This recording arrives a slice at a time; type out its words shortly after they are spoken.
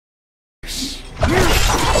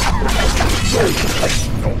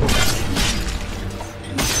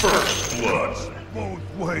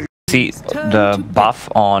See the buff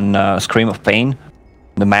on Scream of Pain,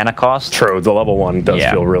 the mana cost. True, the level 1 does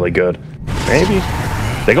feel really good. Maybe.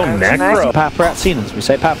 They go Necro. Paparazzi, as we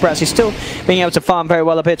say, Paparazzi still being able to farm very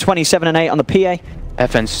well up here. 27 and 8 on the PA.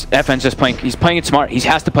 FN's just playing. He's playing it smart. He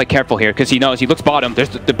has to play careful here because he knows he looks bottom. There's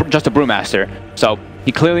just a Brewmaster, so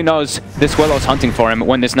he clearly knows this Willow's hunting for him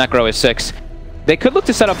when this Necro is 6. They could look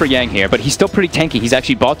to set up for Yang here, but he's still pretty tanky. He's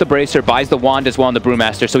actually bought the Bracer, buys the Wand as well on the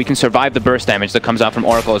Brewmaster, so he can survive the burst damage that comes out from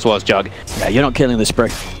Oracle as well as Jug. Yeah, you're not killing the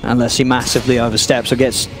Sprig unless he massively oversteps or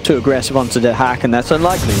gets too aggressive onto the hack, and that's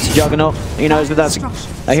unlikely. It's a Juggernaut. He knows that that's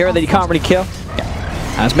a hero that he can't really kill.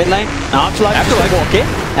 As mid lane, Afterlife just walk in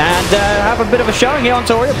and have a bit of a showing here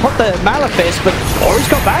onto Ori. Put the Malefist, but Ori's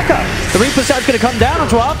got backup. The Reaper Side's going to come down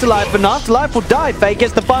onto Afterlife, and Afterlife will die. Fate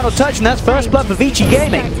gets the final touch, and that's first blood for Vici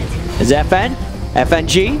Gaming. As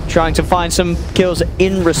FNG trying to find some kills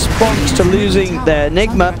in response to losing their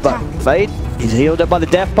Enigma, but Fade is healed up by the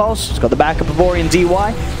Death Pulse. He's got the backup of Ori and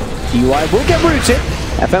DY. DY will get rooted.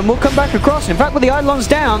 FN will come back across. In fact, with the Eidolons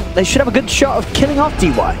down, they should have a good shot of killing off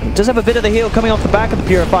DY. He does have a bit of the heal coming off the back of the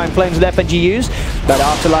Purifying Flames that FNG used. But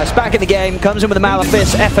Afterlife's back in the game, comes in with the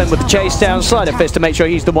Malefist. FN with the chase down, Slider Fist to make sure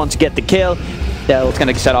he's the one to get the kill. It's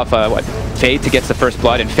going to set off Fade to get the first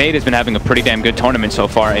blood, and Fade has been having a pretty damn good tournament so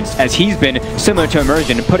far. And as he's been similar to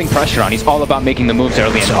Immersion and putting pressure on, he's all about making the moves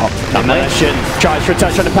early and Immersion tries for a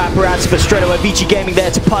touch on the Paparazzi, but straight away Vici Gaming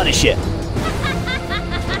there to punish it.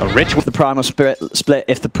 A rich with the primal split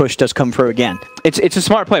if the push does come through again. It's a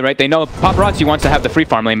smart play, right? They know Paparazzi wants to have the free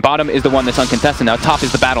farm lane. Bottom is the one that's uncontested now. Top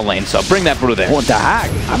is the battle lane, so bring that brew there. What the heck?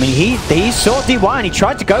 I mean, he saw DY and he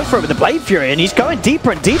tried to go for it with the Blade Fury, and he's going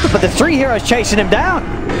deeper and deeper, but the 3 heroes chasing him down.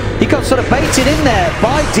 He got sort of baited in there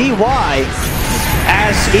by DY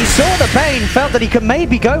as he saw the pain, felt that he could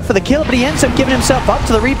maybe go for the kill, but he ends up giving himself up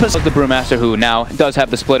to the Reapers. The Brewmaster, who now does have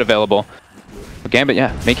the split available. But Gambit,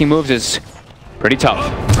 yeah, making moves is pretty tough.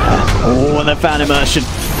 Oh, and they found Immersion.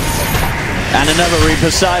 And another Reaper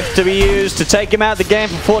Scythe to be used to take him out of the game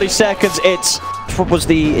for 40 seconds. It's, what was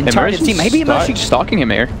the entire team? Maybe Immersion stalking him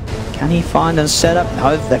here. Can he find and set up?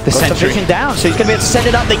 No, they've got the vision down, so he's going to be able to set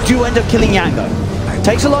it up. They do end up killing Yango.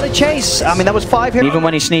 Takes a lot of chase. I mean, that was 5 here. Even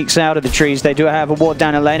when he sneaks out of the trees, they do have a ward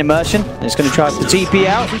down in lane. Immersion is going to try the TP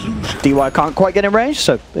out. DY can't quite get in range,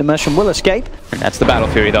 so Immersion will escape. And that's the Battle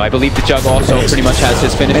Fury, though. I believe the Jug also pretty much has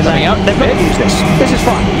his finish coming out. They've got to use this. This is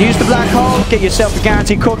fine. Use the black hole, get yourself a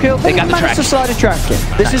guaranteed core kill. They got the track. To slide a track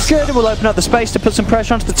in. This is good. It will open up the space to put some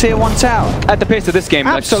pressure onto the tier 1 tower. At the pace of this game,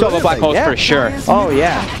 like solo black holes for sure. Oh,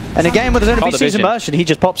 yeah. And a game with his NPC's Immersion, he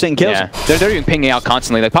just pops in and kills him. They're even pinging out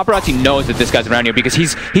constantly. Like, Paparazzi knows that this guy's around here because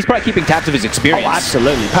he's probably keeping tabs of his experience. Oh,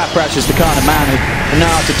 absolutely. Paparazzi is the kind of man who knows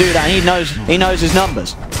how to do that. He knows his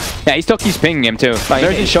numbers. Yeah, he still keeps pinging him too. Like,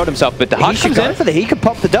 Immersion showed himself, but the Hawk comes in for he could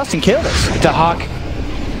pop the dust and kill this. The Hawk.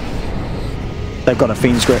 They've got a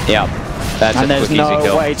Fiend's Grip. Yeah. That's and there's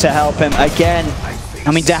no way to help him. Again,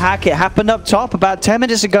 I mean, Dahak, it happened up top about 10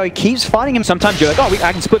 minutes ago. He keeps fighting him. Sometimes you're like, oh,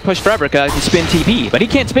 I can split push forever because I can spin TP. But he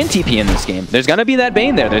can't spin TP in this game. There's going to be that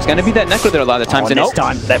Bane there. There's going to be that Necro there a lot of times. And this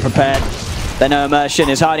time, they're prepared. They know Immersion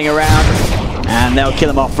is hiding around. And they'll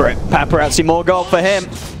kill him off for it. Paparazzi, more gold for him.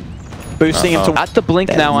 Boosting him to... At the blink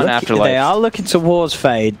now on Afterlife. They are looking towards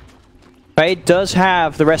Fade. Fade does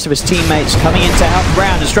have the rest of his teammates coming in to help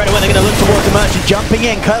round, and straight away they're going to look towards Immersion, jumping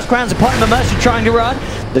in. Curse Crown's upon him, Immersion trying to run.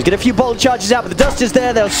 There's get a few bolt charges out, but the dust is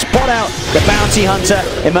there. They'll spot out the Bounty Hunter.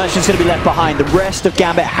 Immersion's going to be left behind. The rest of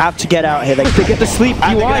Gambit have to get out here. They get the sleep.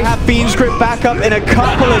 And they're going to have Fiend's Grip back up in a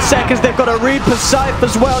couple of seconds. They've got a Reaper Scythe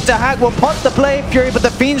as well. Dahak will pop the Blade Fury, but the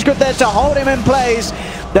Fiend's Grip there to hold him in place.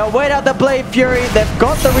 They'll wait out the Blade Fury. They've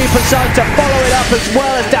got the Reaper Scythe to follow it up as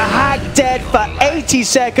well as Dahak dead for 80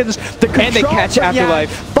 seconds. And they catch Afterlife.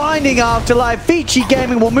 Finding Afterlife. Vici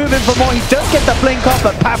Gaming will move in for more. He does get the blink off,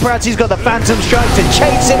 but Paparazzi's got the Phantom Strike to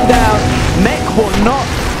chase him down. Mech will not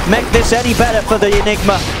make this any better for the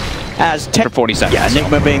Enigma. As for 40 seconds. Yeah,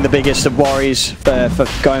 Enigma being the biggest of worries for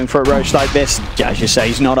going for a Roach like this. Yeah, as you say,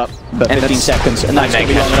 he's not up for 15 seconds. And that's going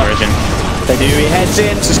to be long enough. They do. He heads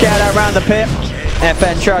in to scout out around the pit.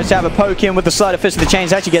 FN tries to have a poke in with the Slider Fist of the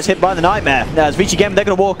Chains. Actually gets hit by the Nightmare. As Vici Gaming, they're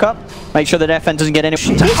going to walk up. Make sure that FN doesn't get any.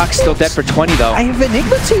 Dahak's still dead for 20 though. If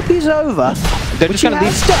Enigma TP's over, they're just going to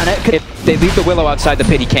leave. If they leave the Willow outside the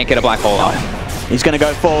pit, he can't get a black hole out. He's going to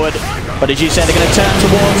go forward, but as you said, they're going to turn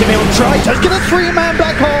towards him. He'll try to get a 3-man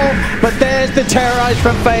black hole, but there's the Terrorize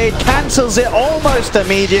from Fade. Cancels it almost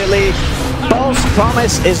immediately. False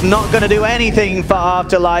Promise is not going to do anything for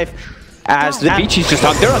Afterlife. As the Vici's just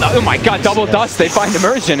out there. Oh my god, double dust. They find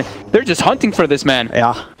Immersion. They're just hunting for this man.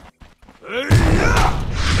 Yeah.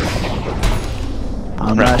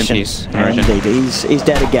 Rest in peace, Immersion. Indeed, he's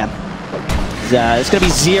dead again. It's going to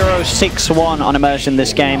be 0-6-1 on Immersion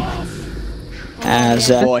this game. As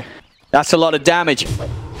boy, that's a lot of damage.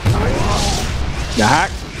 The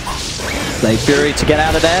hack. Blade Fury to get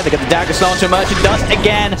out of there. They got the dagger slash to Immersion. Does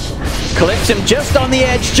again. Clips him just on the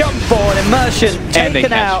edge. Jump forward. Immersion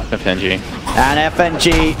taken out. FNG. And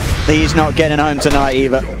FNG, he's not getting home tonight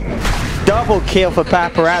either. Double kill for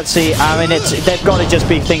Paparazzi. I mean, they've got to just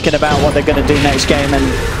be thinking about what they're going to do next game. And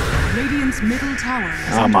Radiant's middle tower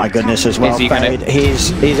oh my goodness, as well.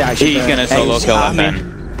 He's actually going to solo kill him,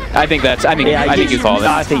 man. I think you call it.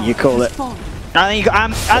 I think you call it.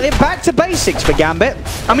 I think back to basics for Gambit.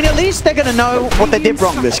 I mean, at least they're going to know what they did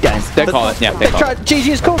wrong this game. They call it, yeah. GG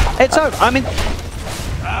is cool. It's over. I mean,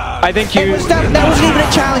 I think that wasn't even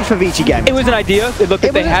a challenge for Vici game. It was an idea.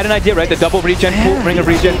 They had an idea, right? The double regen pool, ring of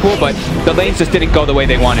regen pool, but the lanes just didn't go the way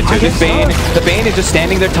they wanted to. The Bane is just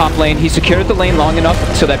standing there top lane. He secured the lane long enough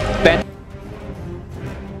so that Ben.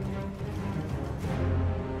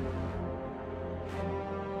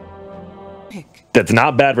 That's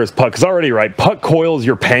not bad versus Puck, because already, right, Puck coils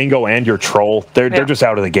your Pango and your Troll. They're just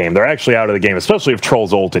out of the game. They're actually out of the game, especially if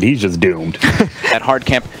Troll's ulted. He's just doomed. That hard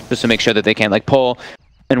camp, just to make sure that they can't, like, pull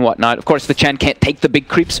and whatnot. Of course, the Chen can't take the big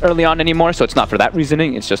creeps early on anymore, so it's not for that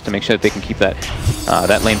reasoning. It's just to make sure that they can keep that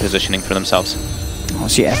that lane positioning for themselves. Oh,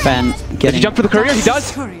 see FN getting... Does he jump for the courier? He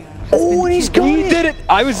does! Oh, and he did it!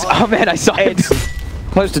 Oh man, I saw it.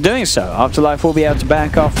 Close to doing so. Afterlife will be able to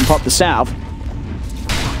back off and pop the south.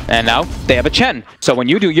 And now they have a Chen. So when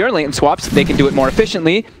you do your lane swaps, they can do it more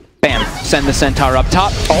efficiently. Bam, send the Centaur up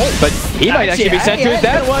top. Oh, but he might actually be sent to his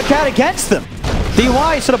death. It's going to work out against them.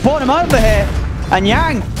 DY sort of brought him over here. And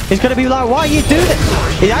Yang is going to be like, why you do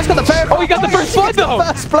this? He has got the first. Oh, he got the first blood though.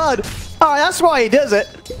 First blood. Oh, that's why he does it.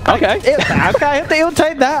 Okay. Okay, he'll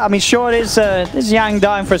take that. I mean, sure, it is Yang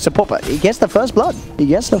dying for a support, but he gets the first blood. He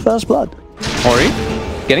gets the first blood. Ori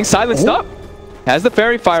getting silenced up. Has the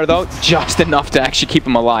fairy fire though, just enough to actually keep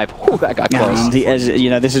him alive. Ooh, that got close. And you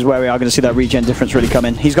know, this is where we are going to see that regen difference really come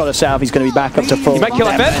in. He's got a salve. He's going to be back up to full. He might kill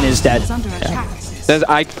him. And is dead. Yeah.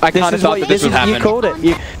 I kind of thought that this would happen. You called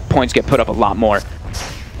it. Points get put up a lot more,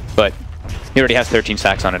 but he already has 13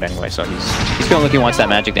 stacks on it anyway, so he's feeling like he wants that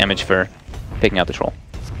magic damage for picking out the troll.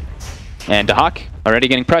 And Dahak already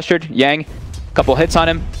getting pressured. Yang, couple hits on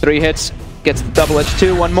him, 3 hits, gets the double edge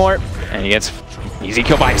 2, 1 more, and he gets easy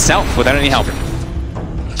kill by himself without any help.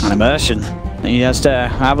 An Immersion. He has to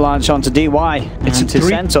avalanche onto DY. It's a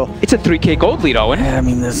 3K gold lead, Owen. Yeah, I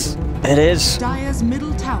mean, it is. Dire's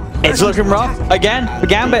middle tower. It's looking rough again for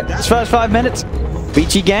Gambit. It's first 5 minutes.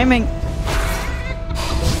 Vici Gaming.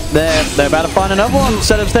 They're about to find another one.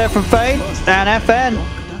 Setups there from Fade, and FN.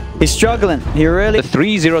 He's struggling. He really. The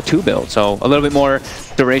 3-0-2 build, so a little bit more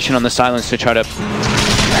duration on the silence to try to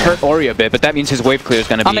hurt Ori a bit, but that means his wave clear is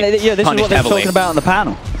going to be this is what they're heavily. talking about on the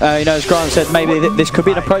panel. You know, as Grant said, maybe this could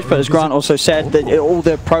be an approach, but as Grant also said, that all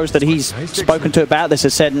the pros that he's spoken to about this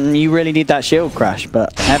have said, you really need that shield crash,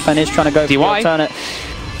 but FN is trying to go for the alternate.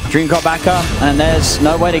 Dream Coil back up, and there's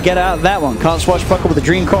no way to get out of that one. Can't swashbuckle with the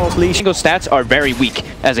Dream Coil's leash. Single stats are very weak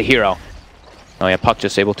as a hero. Oh yeah, Puck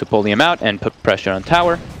just able to pull him out and put pressure on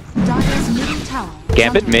tower.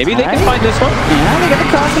 Gambit, maybe they can find this one. Yeah, they got the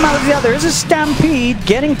cast him out of the other. There's a stampede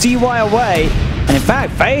getting DY away. And in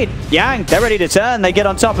fact, Fade, Yang, they're ready to turn. They get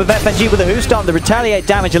on top of FNG with a Who Stomp, the retaliate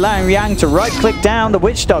damage, allowing Yang to right-click down the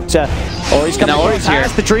Witch Doctor. Ori's coming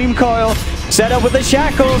past the Dream Coil. Set up with the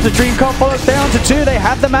shackles. The Dream Coil follows down to 2. They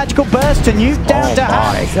have the magical burst to nuke down to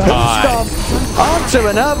Hack. Who Stomp onto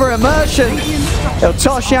another Immersion. They'll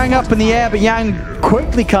toss Yang up in the air, but Yang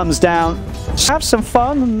quickly comes down. Have some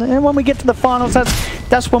fun, and then when we get to the finals,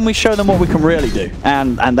 that's when we show them what we can really do.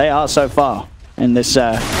 And they are so far in this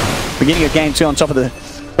beginning of game 2 on top of the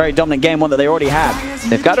very dominant game 1 that they already had.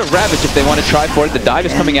 They've got a Ravage if they want to try for it. The dive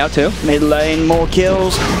is coming out too. Mid lane, more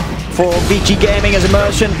kills for Vici Gaming as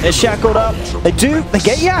Immersion is shackled up. They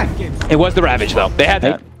get Yang. It was the Ravage though. They had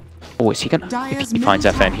that. Oh, is he gonna? He finds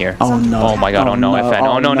FN here. Oh no! Oh my God! Oh no! FN!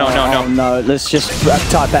 Oh no! Oh no! Let's just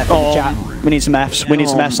type F in the chat. We need some Fs. We need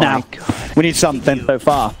some Fs now. We need something so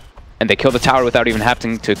far. And they kill the tower without even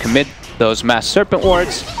having to commit those mass serpent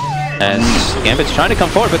wards. And Gambit's trying to come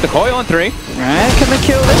forward with the coil on 3. Alright, can they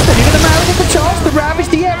kill this? They're gonna marry the charge. The Ravage,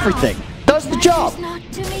 the everything does the job.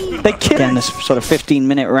 They kill. Again, this sort of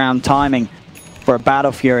 15-minute round timing for a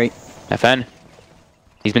Battle Fury. FN.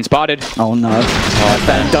 He's been spotted. Oh no. Oh,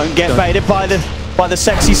 FN, don't get baited by the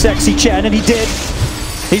sexy Chen, and he did.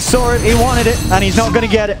 He saw it, he wanted it, and he's not gonna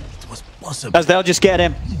get it. As they'll just get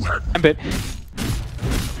him. Gambit.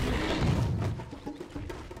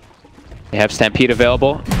 They have Stampede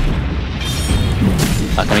available.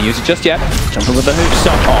 Not gonna use it just yet. Jumping with the Hoop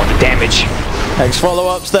Stomp. Oh, the damage. Takes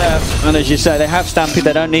follow-ups there, and as you say, they have Stampede,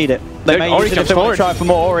 they don't need it. They may use it if they want to try for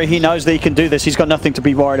more. Ori, he knows that he can do this. He's got nothing to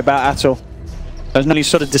be worried about at all. There's no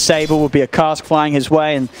sort of disable, will be a cask flying his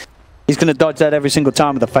way, and he's going to dodge that every single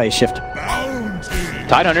time with a phase shift.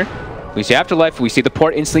 Tidehunter. We see Afterlife, we see the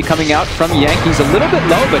port instantly coming out from Yank. He's a little bit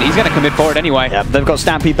low, but he's going to commit forward anyway. Yeah, they've got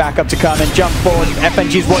Stampede back up to come and jump forward.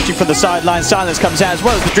 FNG's watching from the sideline. Silence comes out as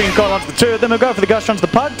well as the Dream Call onto the two of them. They'll go for the Gush onto the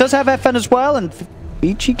puck. Does have FN as well, and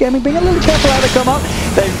Vici Gaming being a little careful how they come up.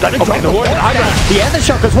 They've got the ward. The Ether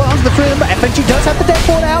Shock as well onto the three of them, but FNG does have the death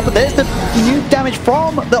ward out, but there's the new damage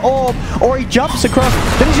from the orb. Ori jumps across,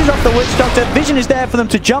 finishes off the Witch Doctor. Vision is there for them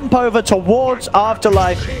to jump over towards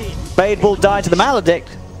Afterlife. Fade will die to the Maledict.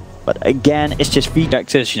 But again, it's just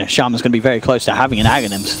Vectors. You know, Shaman's going to be very close to having an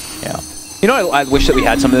Aghanims. Yeah. You know what I wish that we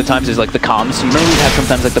had some of the times is like the comms. You remember we had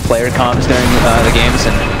sometimes like the player comms during the games,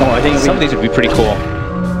 and I think some of these would be pretty cool.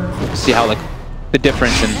 See how like the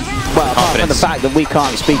difference in confidence. And the fact that we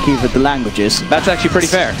can't speak either of the languages. That's actually pretty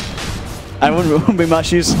fair. And it wouldn't be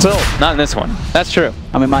much use at all. Not in this one. That's true.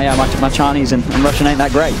 I mean, my Chinese and Russian ain't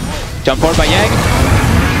that great. Jump forward by Yang.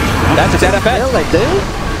 That's a dead FN.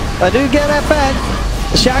 They do get FN.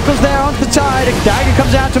 The Shackle's there onto the tide. A dagger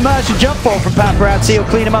comes out to Merchant. Jump forward from Paparazzi. He'll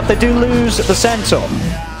clean him up. They do lose the Centaur.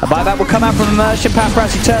 A buyback will come out from Immersion.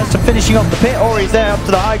 Paparazzi turns to finishing off the pit. Ori's there up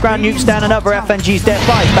to the high ground. Nukes down another. FNG's dead.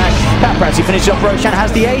 Flies back. Paparazzi finishes off. Roshan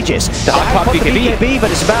has the Aegis. The hot pop BKB.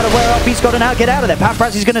 But it's about to wear off. He's got to now get out of there.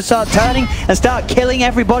 Paparazzi's going to start turning and start killing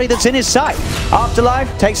everybody that's in his sight.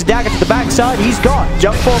 Afterlife takes a dagger to the backside. He's gone.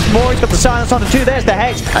 Jump forward from Ori. He's got the silence on the two. There's the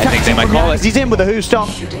Hex. I think they might call it. He's in with a Who Stomp.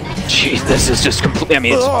 Jeez, this is just completely. I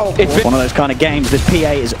mean, it's one of those kind of games. This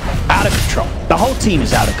PA is out of control. The whole team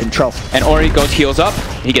is out of control. And Ori goes heals up.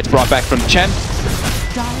 He gets brought back from Chen.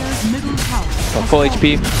 Full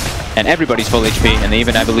HP. And everybody's full HP. And they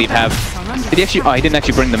even, I believe, have... Did he actually... Oh, he didn't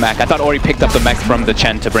actually bring the mech. I thought Ori picked up the mech from the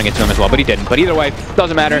Chen to bring it to him as well, but he didn't. But either way,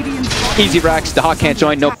 doesn't matter. Easy racks. The Hawk can't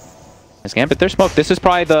join. Nope. This Gambit, their smoke. This is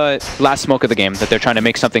probably the last smoke of the game that they're trying to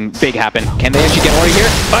make something big happen. Can they actually get Ori here?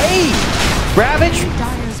 Hey! Ravage!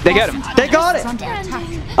 They get him. They got it.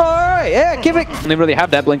 Alright, yeah, give it. They really have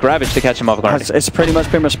that Blink Ravage to catch him off guard. It's pretty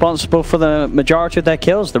much been responsible for the majority of their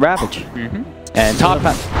kills, the Ravage. And top,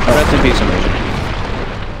 rest in peace, Immersion.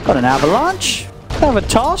 Got an Avalanche. Kind of a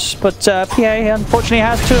toss, but PA unfortunately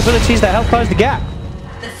has two abilities that help close the gap.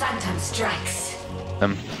 The Phantom strikes.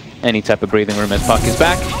 Any type of breathing room as Puck is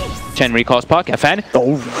back. Chen recalls Puck. FN.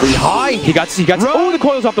 Oh, really high. He got. Oh, the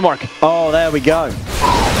coil's off the mark. Oh, there we go.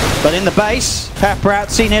 But in the base,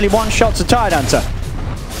 Paparazzi nearly one-shots a Tidehunter.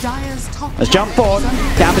 Let's jump forward.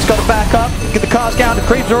 Gambit's got to back up. Get the cars down. The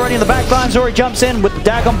creeps already in the back lines. Ori jumps in with the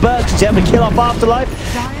Dagon burst. He's able to kill off Afterlife.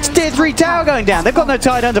 It's tier 3 tower going down. They've got no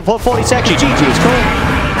Tidehunter for 40 seconds. GG is called.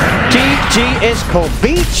 GG is called.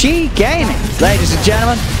 Vici Gaming, ladies and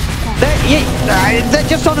gentlemen. They're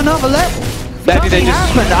just on another level. Something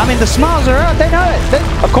happened. I mean, the smiles are out. They know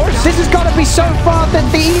it. Of course, this has got to be so far the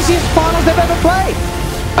easiest finals they've ever played.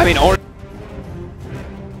 I mean,